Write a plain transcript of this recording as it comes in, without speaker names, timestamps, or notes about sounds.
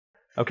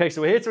Okay,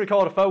 so we're here to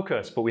record a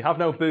focus, but we have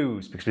no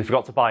booze because we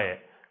forgot to buy it.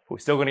 But we're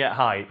still going to get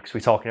hype because we're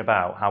talking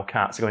about how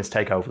cats are going to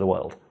take over the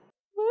world.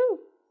 Woo!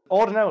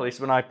 Ordinarily, it's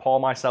when I pour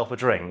myself a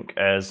drink,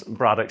 as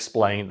Brad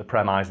explained the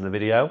premise of the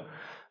video.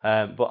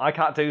 But I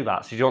can't do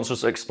that, so do you want to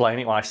just explain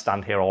it while I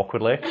stand here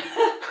awkwardly?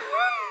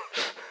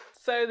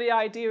 So the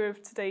idea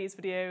of today's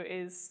video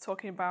is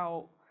talking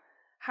about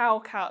how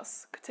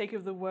cats could take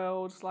over the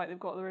world, like they've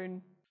got their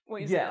own,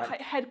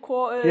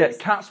 headquarters. Yeah,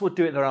 cats would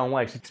do it their own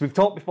way. So we've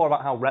talked before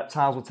about how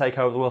reptiles would take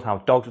over the world, how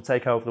dogs would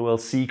take over the world,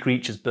 sea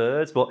creatures,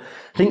 birds, but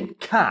I think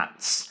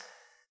cats,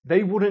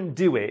 they wouldn't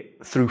do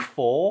it through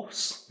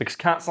force, because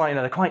cats, like,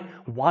 they're quite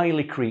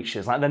wily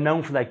creatures, like they're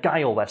known for their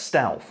guile, their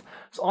stealth.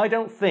 So I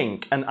don't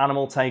think an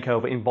animal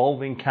takeover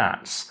involving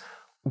cats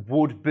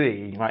would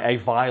be like a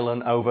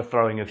violent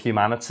overthrowing of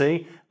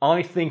humanity.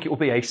 I think it would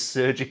be a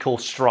surgical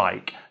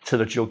strike to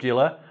the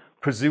jugular,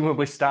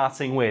 presumably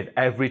starting with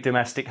every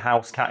domestic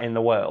house cat in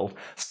the world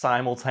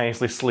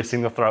simultaneously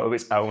slitting the throat of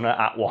its owner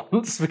at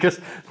once,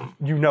 because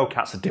you know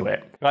cats would do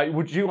it. Like,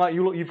 would you, like,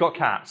 you've got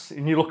cats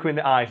and you look them in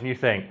the eyes and you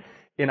think,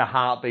 in a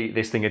heartbeat,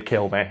 this thing would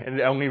kill me, and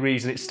the only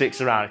reason it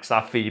sticks around is because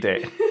I feed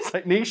it. It's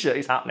like, Nisha,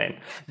 it's happening.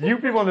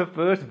 You've been one of the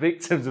first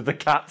victims of the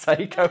cat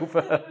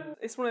takeover.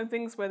 It's one of the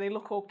things where they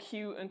look all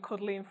cute and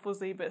cuddly and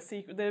fuzzy, but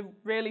they're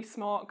really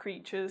smart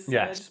creatures. So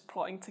yes. They're just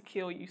plotting to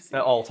kill you.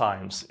 At all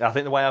times. I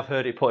think the way I've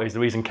heard it put is the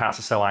reason cats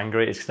are so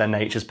angry is because they're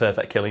nature's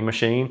perfect killing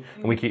machine,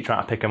 and we keep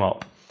trying to pick them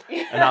up.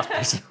 And that's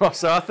pissing them off.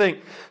 So I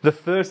think the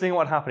first thing that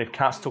would happen if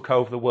cats took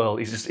over the world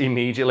is just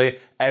immediately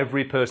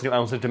every person who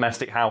owns a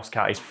domestic house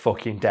cat is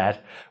fucking dead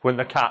when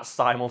the cats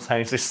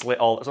simultaneously slit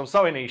all. So I'm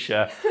sorry,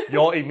 Nisha,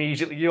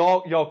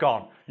 you're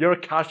gone. You're a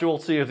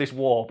casualty of this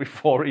war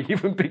before it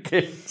even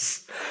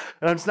begins.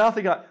 And I'm just now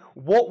thinking, like,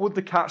 what would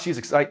the cats use?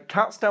 Because, like,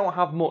 cats don't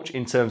have much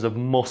in terms of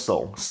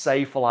muscle,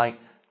 save for like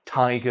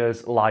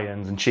tigers,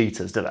 lions, and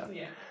cheetahs, do they?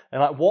 Yeah.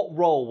 And like, what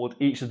role would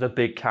each of the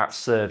big cats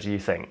serve, do you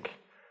think?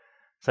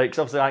 So, because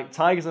obviously, like,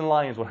 tigers and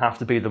lions would have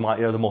to be the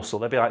muscle.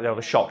 They'd be like,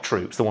 the shock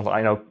troops, the ones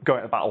that, go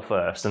into battle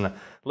first. And the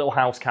little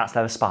house cats,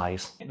 they're the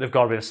spies. They've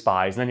got to be the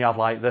spies. And then you have,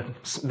 like,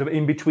 the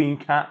in-between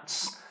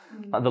cats,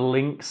 like the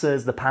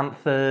lynxes, the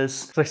panthers.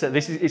 So, like I said,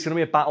 it's going to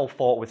be a battle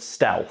fought with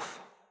stealth.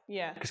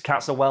 Yeah. Because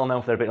cats are well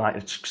known for they're a bit like,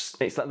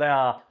 it's like they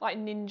are... Like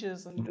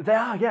ninjas. They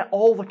are, yeah.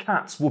 All the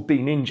cats would be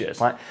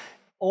ninjas. Like,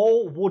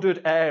 all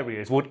wooded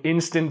areas would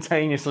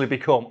instantaneously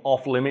become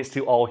off limits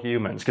to all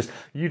humans, because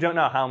you don't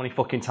know how many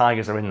fucking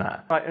tigers are in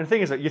there. Right, and the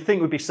thing is that you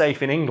think we'd be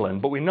safe in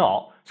England, but we're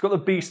not. It's got the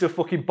beast of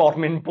fucking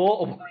Bodmin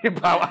Moor to worry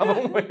about,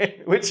 haven't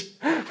we? Which,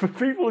 for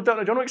people who don't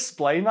know, do you want to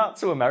explain that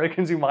to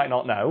Americans who might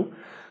not know?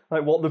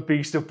 Like, what the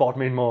beast of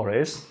Bodmin Moor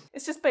is?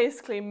 It's just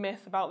basically a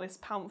myth about this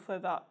panther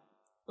that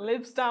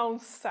lives down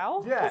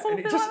south, yeah, or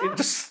something and it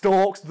just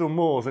stalks the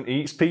moors and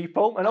eats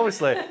people. And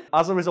obviously,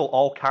 as a result,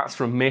 all cats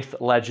from myth,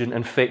 legend,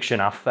 and fiction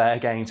are fair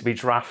game to be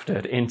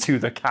drafted into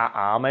the cat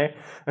army.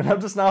 And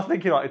I'm just now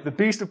thinking, like, if the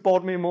beast of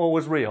Bodmin Moor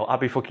was real, I'd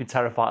be fucking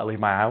terrified to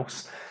leave my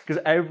house.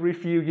 Because every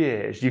few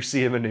years, you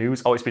see in the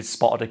news, oh, it's been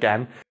spotted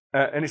again.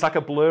 And it's like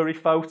a blurry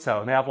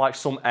photo, and they have, like,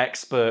 some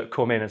expert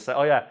come in and say,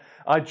 oh yeah,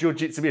 I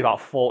judge it to be about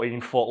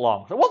 14 foot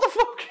long. So what the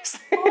fuck is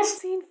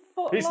this? 14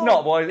 foot It's long.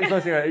 not, boys. It's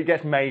nothing. It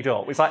gets made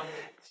up. It's like,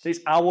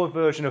 it's our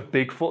version of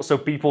Bigfoot, so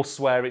people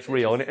swear it's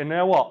real. And you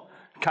know what?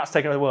 Cats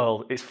taking over the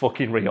world, it's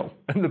fucking real.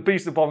 And the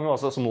beast of Bodmin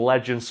Moor's got some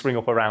legends spring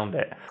up around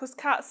it. Because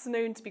cats are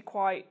known to be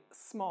quite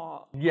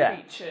smart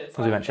creatures.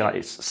 As you mentioned, like,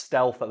 it's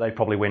stealth that they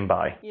probably win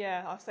by.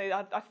 Yeah,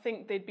 I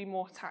think they'd be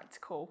more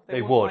tactical.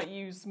 They wouldn't would. Like,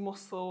 use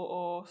muscle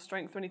or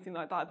strength or anything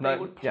like that. No, They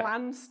would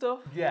plan stuff,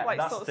 Yeah, like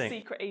that's sort the of thing.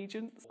 secret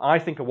agents. I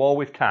think a war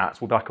with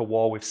cats would be like a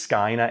war with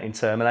Skynet in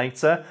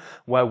Terminator,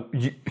 where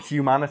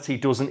humanity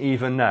doesn't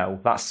even know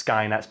that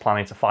Skynet's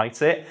planning to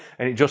fight it,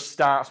 and it just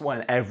starts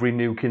when every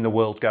nuke in the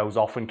world goes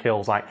off and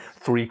kills like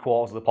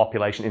 3/4 of the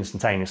population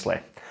instantaneously.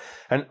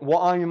 And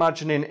what I'm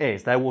imagining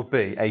is there would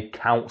be a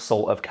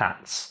council of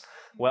cats,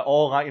 where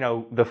all, like,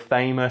 the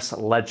famous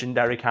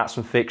legendary cats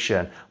from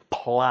fiction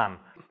plan.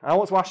 I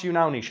want to ask you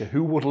now, Nisha,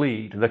 who would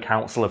lead the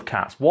council of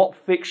cats? What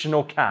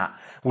fictional cat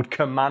would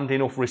command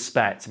enough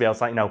respect to be able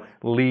to,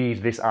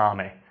 lead this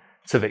army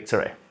to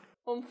victory?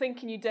 I'm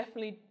thinking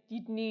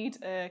you'd need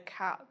a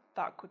cat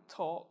that could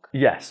talk.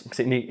 Yes, because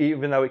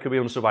even though it could be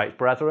understood by its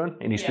brethren,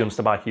 it needs to be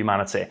understood by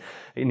humanity.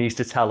 It needs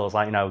to tell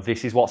us,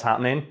 this is what's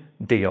happening,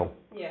 deal.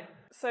 Yeah.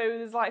 So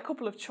there's like a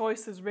couple of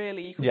choices,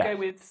 really. You could go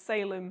with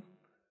Salem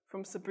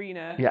from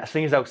Sabrina. Yeah, the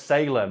thing is, though,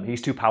 Salem, he's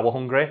too power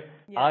hungry.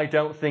 Yeah. I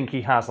don't think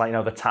he has,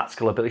 the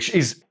tactical ability.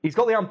 He's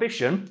got the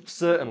ambition,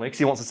 certainly, because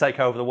he wants to take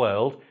over the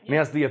world. Yeah. And he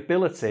has the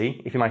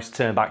ability, if he managed to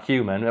turn back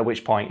human, at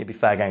which point it'd be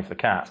fair game for the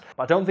cat.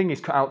 But I don't think he's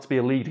cut out to be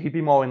a leader. He'd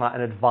be more in,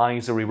 an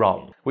advisory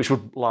role, which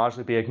would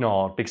largely be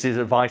ignored, because his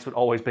advice would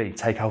always be,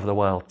 take over the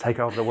world, take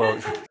over the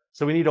world.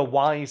 So we need a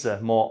wiser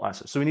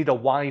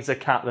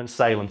cat than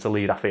Salem to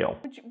lead, I feel.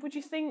 Would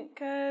you think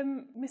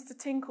Mr.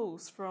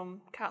 Tinkles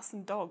from Cats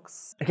and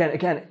Dogs? Again,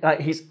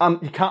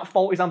 you can't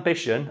fault his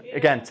ambition. Yeah.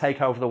 Again,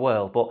 take over the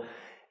world, but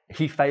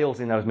he fails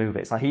in those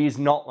movies. He is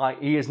not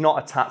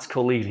a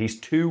tactical lead. He's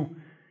too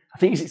I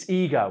think it's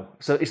ego.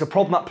 So it's a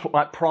problem that,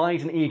 like,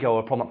 pride and ego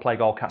are a problem that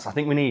plague all cats. I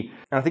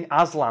think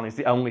Aslan is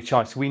the only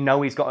choice. We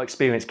know he's got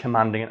experience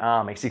commanding an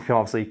army, so he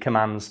obviously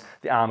commands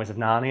the armies of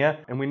Narnia.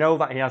 And we know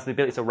that he has the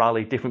ability to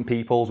rally different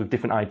peoples with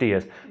different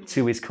ideas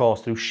to his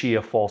cause through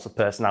sheer force of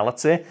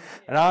personality.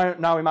 And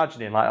I'm now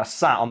imagining, like, I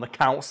sat on the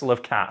council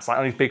of cats, like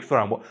on his big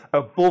throne, but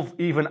above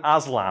even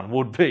Aslan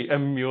would be a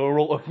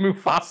mural of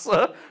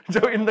Mufasa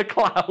in the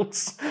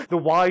clouds, the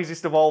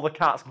wisest of all the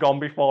cats gone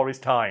before his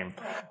time.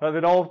 Like,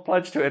 they'd all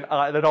pledge to it.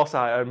 They'd also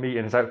have a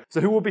meeting. So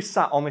who will be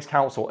sat on this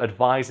council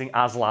advising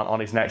Aslan on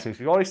his next move?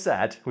 So we've already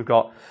said we've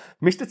got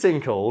Mr.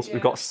 Tinkles,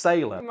 we've got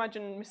Sailor.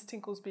 Imagine Mr.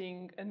 Tinkles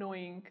being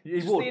annoying. He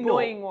Just would, the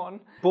annoying one.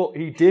 But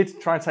he did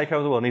try and take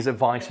over the world, and his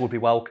advice would be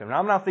welcome. And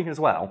I'm now thinking as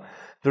well,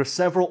 there are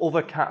several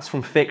other cats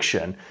from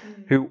fiction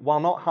who, while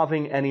not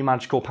having any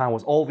magical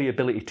powers or the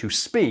ability to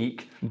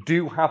speak,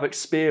 do have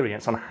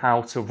experience on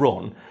how to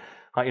run,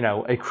 like,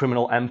 a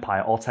criminal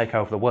empire or take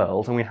over the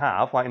world. And we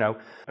have,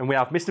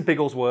 Mr.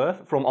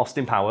 Bigglesworth from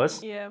Austin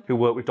Powers, who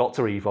worked with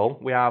Dr. Evil.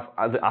 We have,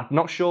 I'm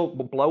not sure,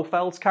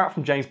 Blofeld's cat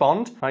from James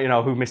Bond,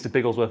 who Mr.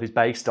 Bigglesworth is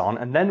based on.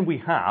 And then we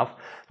have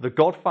the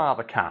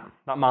Godfather cat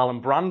that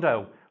Marlon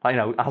Brando,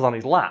 has on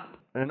his lap.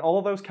 And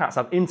all those cats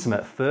have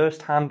intimate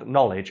first-hand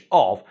knowledge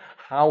of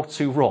how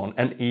to run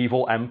an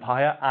evil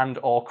empire and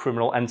or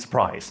criminal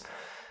enterprise.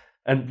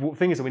 And the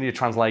thing is that we need a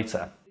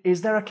translator.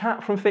 Is there a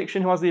cat from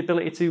fiction who has the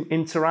ability to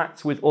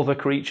interact with other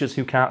creatures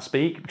who can't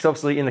speak? Because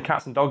obviously in the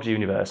cats and dogs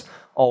universe,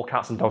 all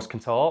cats and dogs can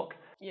talk.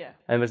 Yeah.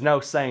 And there's no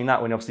saying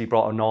that when obviously you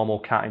brought a normal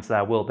cat into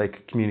their world, they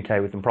could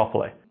communicate with them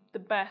properly. The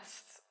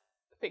best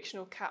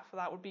fictional cat for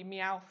that would be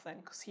Meowth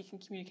then, because he can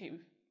communicate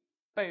with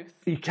both.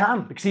 He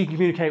can, because he can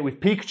communicate with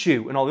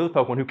Pikachu and all the other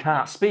Pokemon who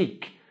can't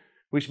speak.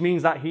 Which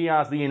means that he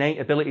has the innate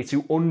ability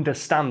to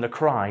understand the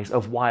cries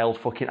of wild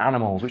fucking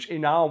animals, which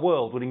in our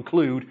world would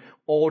include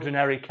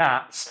ordinary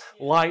cats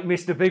like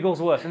Mr.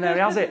 Bigglesworth. And there he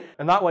has it.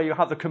 And that way you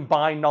have the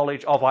combined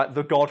knowledge of, like,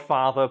 the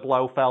Godfather,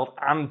 Blofeld,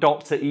 and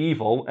Dr.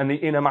 Evil, and the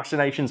inner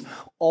machinations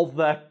of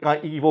their,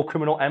 like, evil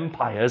criminal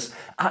empires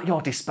at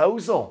your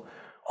disposal.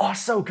 Oh,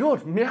 so good.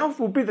 Meowth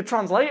will be the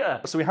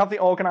translator. So we have the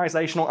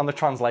organisational and the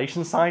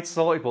translation side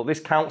sorted, but this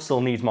council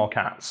needs more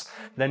cats.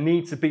 There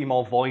need to be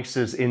more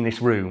voices in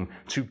this room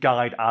to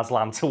guide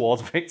Aslan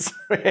towards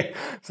victory.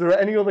 So are there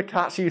any other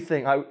cats you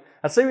think?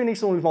 I'd say we need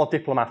someone who's more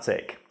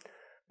diplomatic.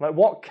 Like,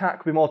 what cat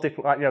could be more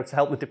diplomatic, to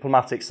help the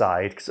diplomatic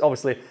side? Because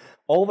obviously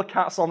all the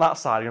cats on that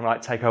side are going to,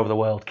 like, take over the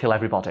world, kill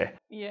everybody.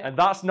 Yeah. And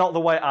that's not the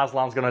way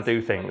Aslan's going to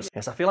do things.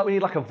 Yes, I feel like we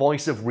need, like, a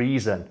voice of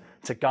reason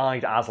to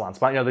guide Aslan. It's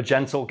the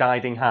gentle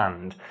guiding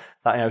hand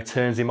that,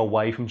 turns him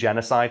away from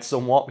genocide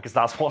somewhat, because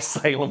that's what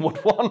Salem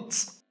would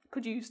want.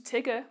 Could use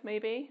Tigger,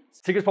 maybe.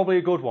 Tigger's probably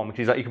a good one,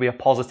 because he could be a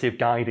positive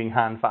guiding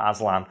hand for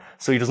Aslan,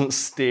 so he doesn't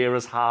steer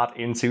us hard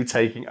into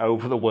taking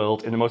over the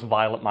world in the most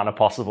violent manner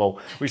possible,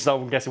 which is,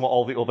 I'm guessing, what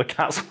all the other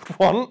cats would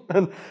want.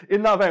 And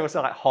in that vein, we'll say,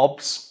 like,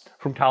 Hobbs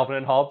from Calvin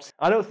and Hobbes.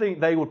 I don't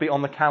think they would be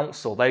on the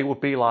council. They would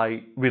be,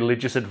 like,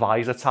 religious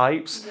advisor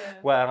types,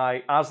 where,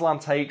 like, Aslan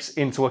takes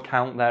into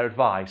account their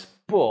advice,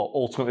 but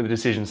ultimately the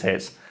decision's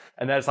his.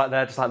 And they're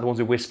just like the ones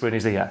who whisper in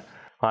his ear.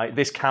 Like,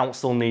 this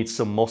council needs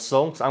some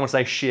muscle. So I'm going to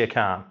say Shere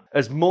Khan.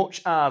 As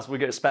much as we're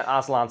going to expect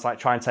Aslan to, like,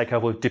 try and take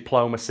over with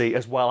diplomacy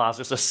as well as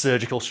just a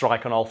surgical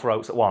strike on all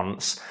throats at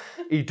once,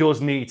 he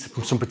does need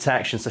some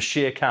protection. So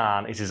Shere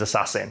Khan is his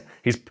assassin,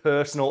 his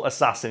personal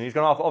assassin. He's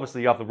going to have,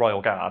 obviously, you have the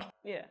Royal Guard.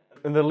 Yeah.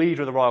 And the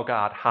leader of the Royal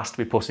Guard has to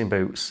be Puss in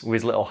Boots with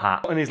his little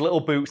hat. And his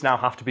little boots now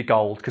have to be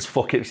gold, because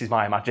fuck it, this is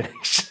my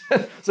imagination.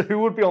 So who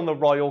would be on the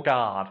Royal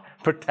Guard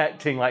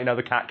protecting, like,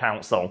 the Cat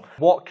Council?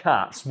 What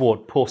cats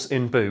would Puss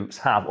in Boots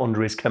have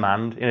under his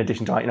command, in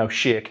addition to, like,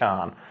 Shere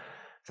Khan?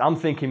 So I'm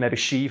thinking maybe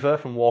Shiva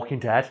from Walking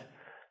Dead,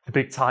 the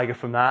big tiger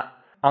from that.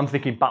 I'm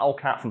thinking Battle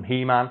Cat from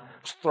He-Man,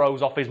 just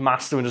throws off his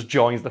master and just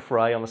joins the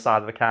fray on the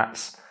side of the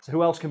cats. So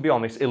who else can be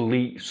on this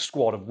elite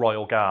squad of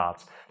Royal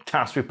Guards,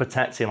 tasked with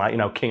protecting,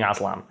 like, King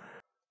Aslan?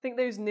 I think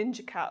those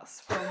ninja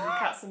cats from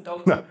Cats and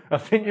Dogs. No, I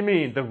think you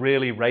mean the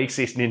really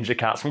racist ninja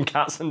cats from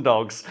Cats and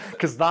Dogs,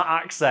 because that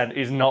accent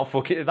is not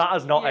fucking, that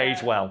has not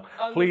aged well.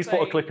 Please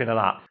put a clip in of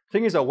that.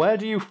 Thing is though, where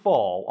do you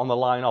fall on the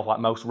line of,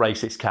 like, most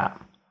racist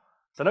cat?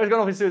 So I know it's got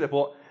nothing to do with it,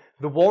 but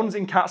the ones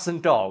in Cats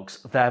and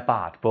Dogs, they're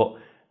bad, but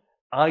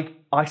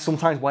I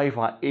sometimes wave,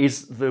 like,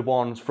 is the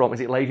ones from, is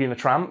it Lady and the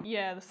Tramp?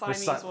 Yeah, the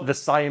Siamese ones. The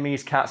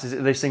Siamese cats, is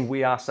it they sing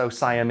We Are So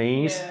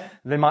Siamese? Yeah.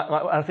 They might,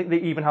 like, I think they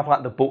even have,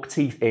 like, the buck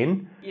teeth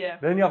in. Yeah.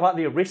 Then you have, like,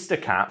 the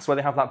Aristocats, where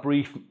they have that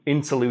brief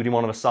interlude in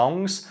one of the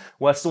songs,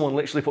 where someone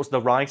literally puts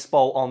the rice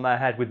bowl on their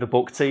head with the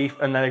buck teeth,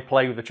 and then they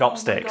play with the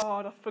chopsticks. Oh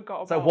my God, I forgot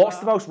about So what's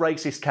the most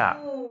racist cat?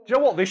 Do you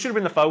know what? This should have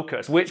been the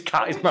focus. Which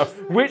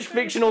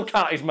fictional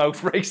cat is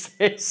most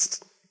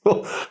racist?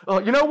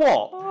 You know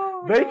what?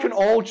 They can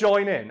all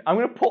join in. I'm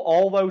going to put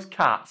all those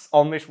cats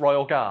on this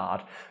Royal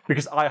Guard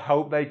because I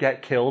hope they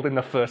get killed in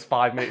the first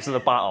 5 minutes of the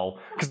battle.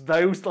 Because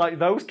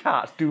those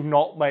cats do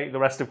not make the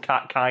rest of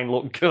catkind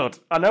look good.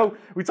 I know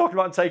we talked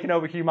about taking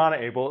over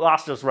humanity, but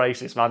that's just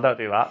racist, man. Don't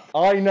do that.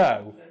 I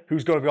know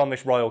who's going to be on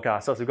this royal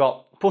guard. So we've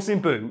got Puss in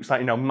Boots,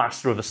 like,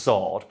 master of the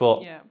sword,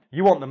 but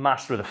you want the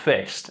master of the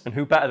fist, and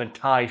who better than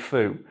Tai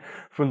Fu?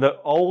 From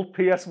the old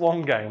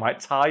PS1 game, like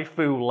Tai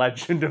Fu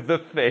Legend of the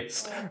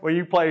Fist, where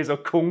you play as a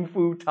Kung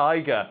Fu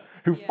tiger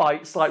who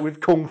fights like with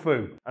Kung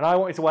Fu. And I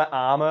wanted to wear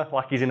armour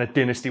like he's in a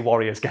Dynasty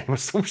Warriors game or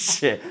some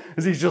shit,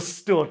 as he's just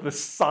stood, the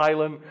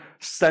silent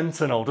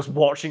sentinel, just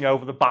watching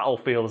over the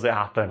battlefield as it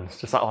happens.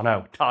 Just like, oh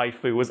no, Tai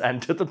Fu has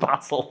entered the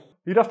battle.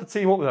 You'd have to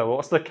team up though.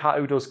 What's the cat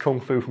who does Kung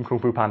Fu from Kung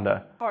Fu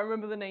Panda? I can't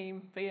remember the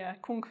name, but yeah,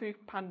 Kung Fu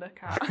Panda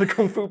cat. The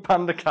Kung Fu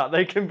Panda cat.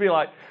 They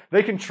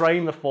can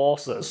train the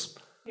forces.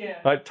 Yeah.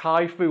 Like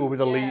Tai Fu will be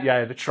the lead,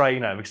 the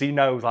trainer, because he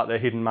knows like the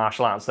hidden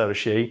martial arts, so does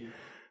she.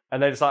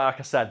 And they just like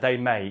I said, they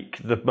make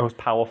the most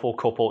powerful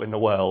couple in the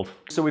world.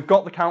 So we've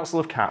got the Council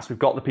of Cats, we've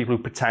got the people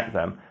who protect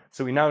them.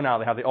 So we know now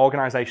they have the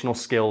organisational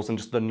skills and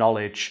just the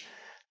knowledge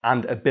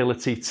and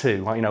ability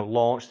to,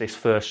 launch this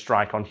first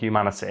strike on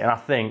humanity. And I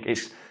think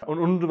it's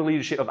under the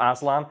leadership of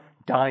Aslan,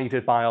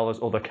 guided by all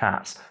those other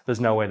cats, there's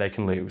no way they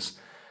can lose.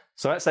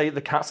 So let's say the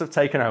cats have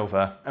taken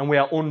over and we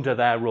are under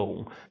their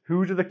rule.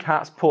 Who do the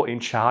cats put in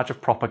charge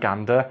of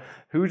propaganda?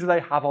 Who do they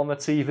have on the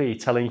TV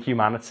telling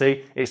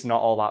humanity it's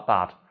not all that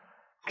bad?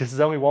 Because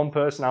there's only one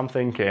person I'm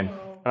thinking,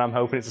 and I'm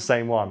hoping it's the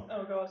same one.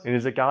 Oh, God. And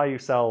it's a guy who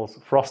sells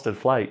Frosted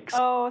Flakes.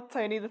 Oh,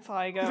 Tony the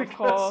Tiger, of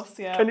course,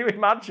 yeah. Can you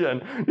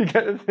imagine? You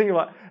get the thing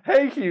like,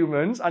 hey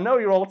humans, I know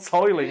you're all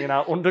toiling in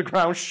our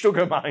underground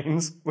sugar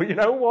mines, but you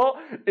know what?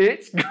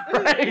 It's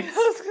great.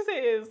 Because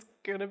it is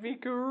gonna be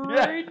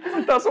great.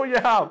 Yeah, that's what you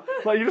have.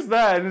 Like, you're just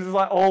there, and there's just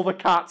like all the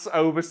cats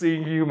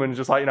overseeing humans,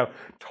 just like,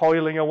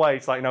 toiling away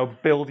to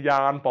like, build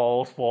yarn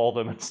balls for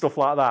them and stuff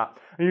like that.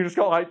 And you just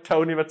got like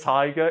Tony the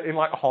Tiger in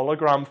like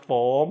hologram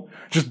form,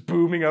 just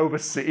booming over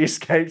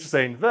cityscapes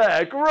saying,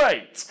 they're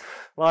great!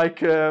 Like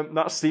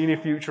that scene in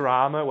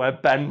Futurama where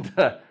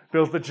Bender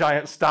builds the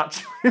giant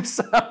statue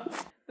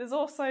himself. There's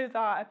also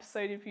that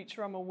episode in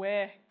Futurama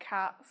where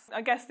cats,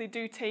 I guess they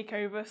do take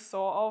over,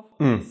 sort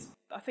of.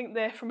 I think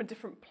they're from a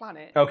different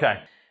planet.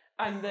 Okay.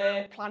 And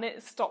their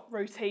planet stopped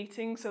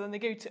rotating, so then they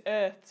go to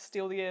Earth to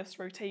steal the Earth's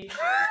rotation.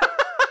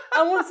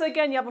 And once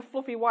again, you have a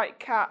fluffy white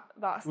cat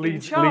that's in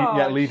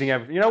charge. Leading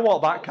everything. You know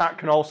what? That cat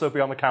can also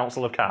be on the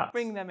Council of Cats.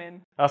 Bring them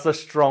in. That's a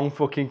strong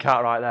fucking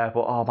cat right there,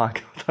 but oh my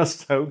God,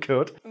 that's so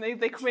good. And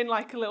they come in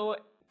like a little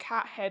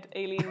cat head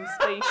alien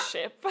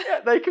spaceship. Yeah,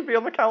 they could be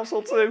on the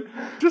council too.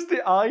 Just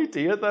the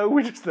idea though,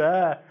 we're just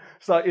there.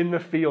 It's like in the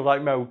field,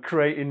 like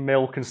creating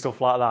milk and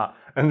stuff like that.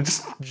 And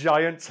just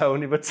giant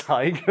Tony the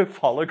Tiger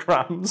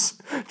holograms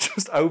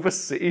just over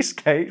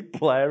cityscape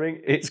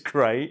blaring, it's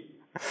great.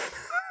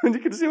 And you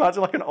can just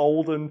imagine like an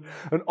old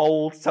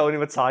Tony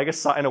the Tiger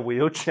sat in a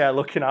wheelchair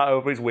looking out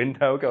over his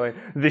window going,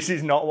 this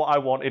is not what I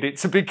wanted it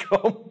to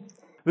become.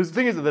 The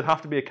thing is that there'd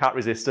have to be a cat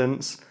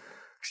resistance.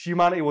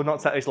 Humanity would not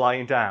take this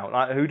lying down.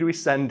 Like, who do we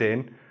send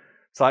in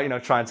to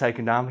try and take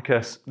him down?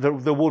 Because there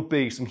would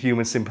be some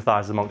human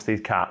sympathisers amongst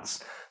these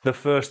cats. The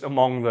first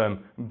among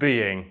them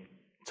being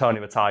Tony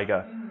the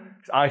Tiger.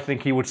 I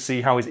think he would see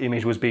how his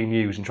image was being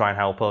used and try and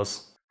help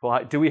us.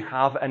 But do we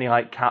have any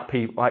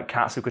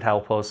cats who could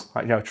help us?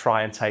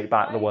 Try and take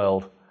back the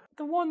world.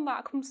 The one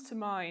that comes to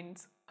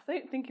mind, I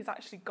don't think he's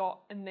actually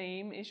got a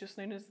name. It's just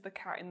known as the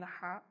Cat in the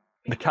Hat.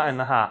 The Cat in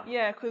the Hat?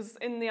 Yeah, because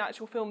in the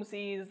actual films,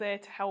 he's there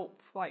to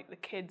help the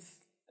kids.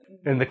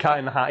 In the Cat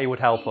in the Hat, he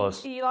would help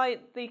us.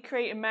 They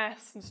create a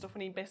mess and stuff,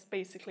 and he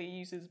basically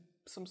uses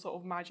some sort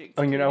of magic.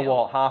 And you know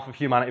what? Half of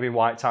humanity being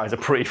wiped out is a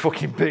pretty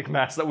fucking big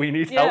mess that we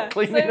need help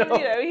cleaning up.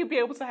 He'd be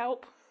able to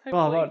help.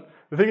 Hopefully. Oh, man.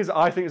 The thing is,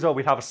 I think as well,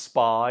 we'd have a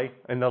spy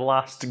in the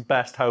last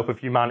best hope of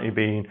humanity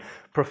being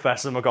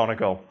Professor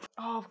McGonagall.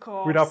 Oh, of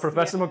course. We'd have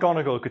Professor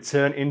McGonagall who could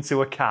turn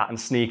into a cat and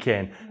sneak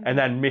in, and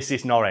then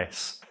Mrs.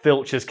 Norris,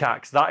 Filch's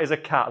cat. 'Cause that is a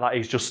cat that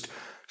is just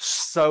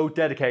so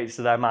dedicated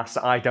to their master,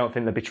 I don't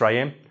think they'd betray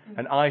him.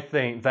 And I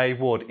think they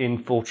would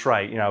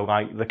infiltrate,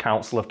 the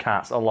Council of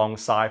Cats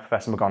alongside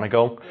Professor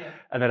McGonagall,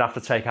 and they'd have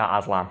to take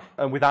out Aslan.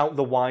 And without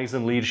the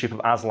wizened leadership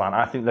of Aslan,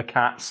 I think the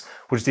cats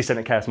would just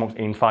descend chaos amongst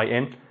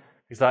infighting.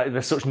 It's like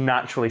they're such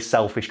naturally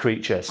selfish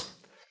creatures.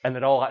 And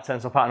then all that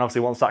turns apart, and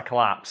obviously once that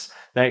collapses,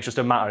 then it's just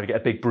a matter of get a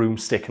big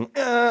broomstick and...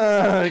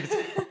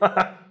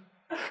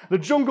 The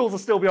jungles will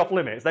still be off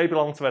limits. They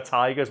belong to the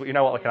tigers, but you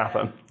know what can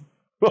happen.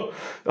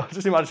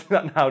 Just imagine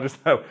that now,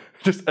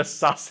 just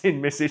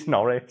assassin Mrs.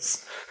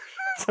 Norris.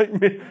 It's like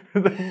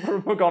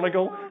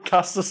McGonagall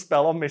casts a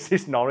spell on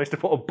Mrs. Norris to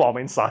put a bomb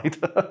inside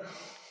her.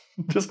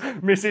 Just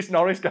Mrs.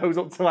 Norris goes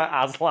up to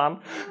Aslan.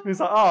 And he's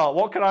like,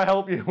 what can I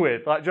help you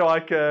with?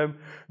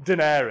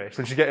 Daenerys,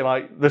 when she's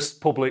getting this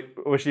public,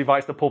 where she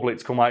invites the public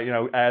to come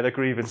air their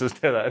grievances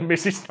to her, and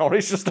Mrs.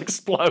 Norris just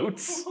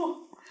explodes.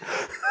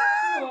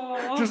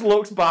 Just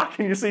looks back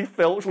and you see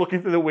Filch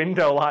looking through the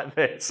window like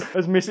this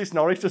as Mrs.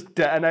 Norris just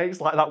detonates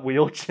like that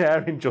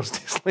wheelchair in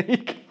Justice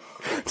League.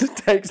 Just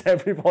takes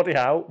everybody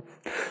out.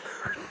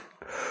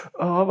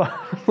 Oh man,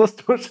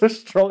 that's such a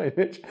strong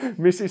image.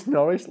 Mrs.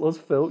 Norris loves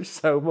Filch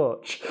so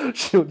much,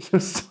 she'll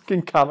just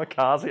fucking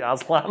kamikaze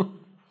Aslan.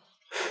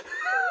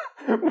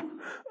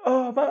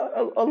 Oh,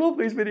 man, I love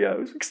these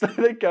videos because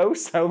they go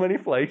so many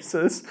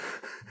places.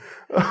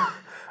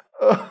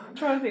 I'm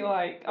trying to think,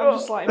 like, I'm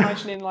just like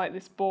imagining like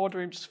this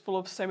boardroom just full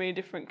of so many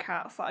different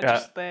cats that are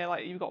just there.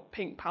 Like, you've got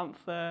Pink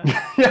Panther,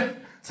 yeah,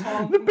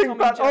 Tom, the Pink Tom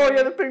Panther. Oh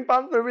yeah, the Pink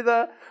Panther would be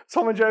there.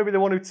 Tom and Jerry would be the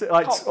one who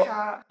Top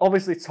Cat.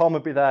 obviously Tom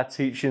would be there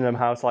teaching them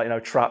how to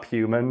like trap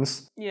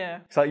humans. Yeah,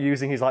 It's like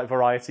using his like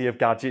variety of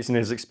gadgets and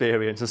his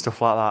experience and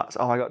stuff like that.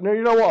 So, oh my god, no,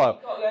 you know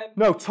what?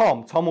 No,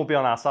 Tom will be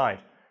on our side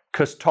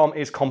because Tom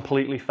is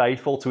completely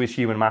faithful to his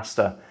human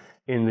master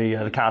in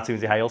the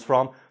cartoons he hails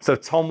from. So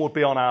Tom would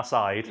be on our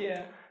side.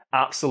 Yeah.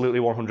 Absolutely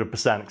 100%,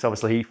 because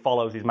obviously he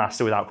follows his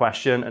master without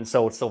question, and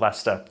so would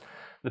Sylvester.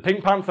 The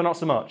Pink Panther, not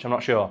so much, I'm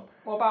not sure.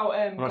 What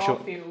about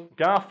Garfield? Sure.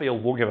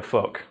 Garfield won't give a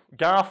fuck.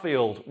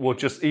 Garfield would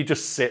he'd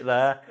just sit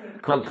there.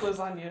 Cook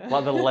lasagna.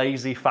 Like the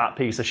lazy fat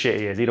piece of shit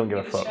he is, he don't give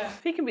a fuck.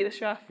 Chef. He can be the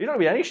chef. He don't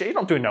be any shit, he's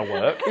not doing no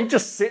work. He'd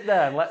just sit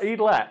there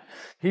and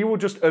he would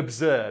just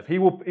observe. He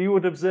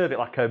would observe it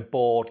like a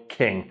bored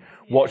king.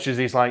 Watches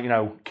his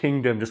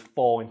kingdom just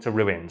fall into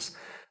ruins.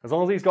 As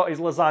long as he's got his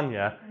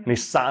lasagna and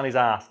he's sat on his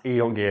ass, he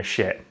don't give a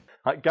shit.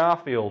 Like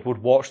Garfield would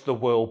watch the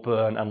world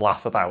burn and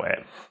laugh about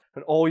it.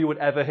 And all you would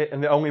ever hear,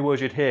 and the only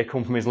words you'd hear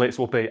come from his lips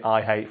would be,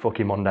 I hate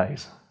fucking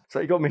Mondays. So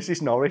you got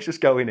Mrs. Norris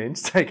just going in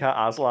to take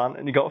out Aslan,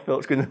 and you got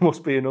Phillips going, there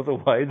must be another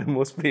way, there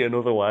must be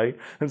another way.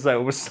 And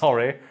so we're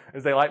sorry,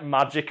 as they like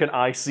magic and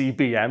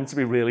ICBM to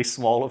be really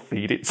small and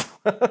feed it to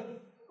her.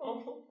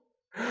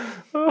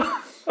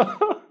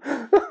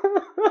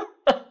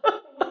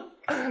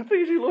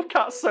 Because you love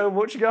cats so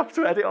much, you have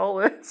to edit all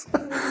this.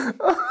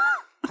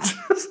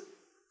 just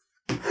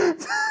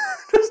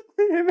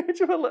the image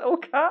of a little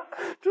cat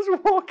just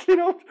walking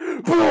up.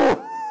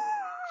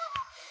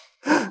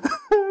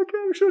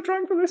 Okay, we should have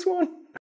drank for this one.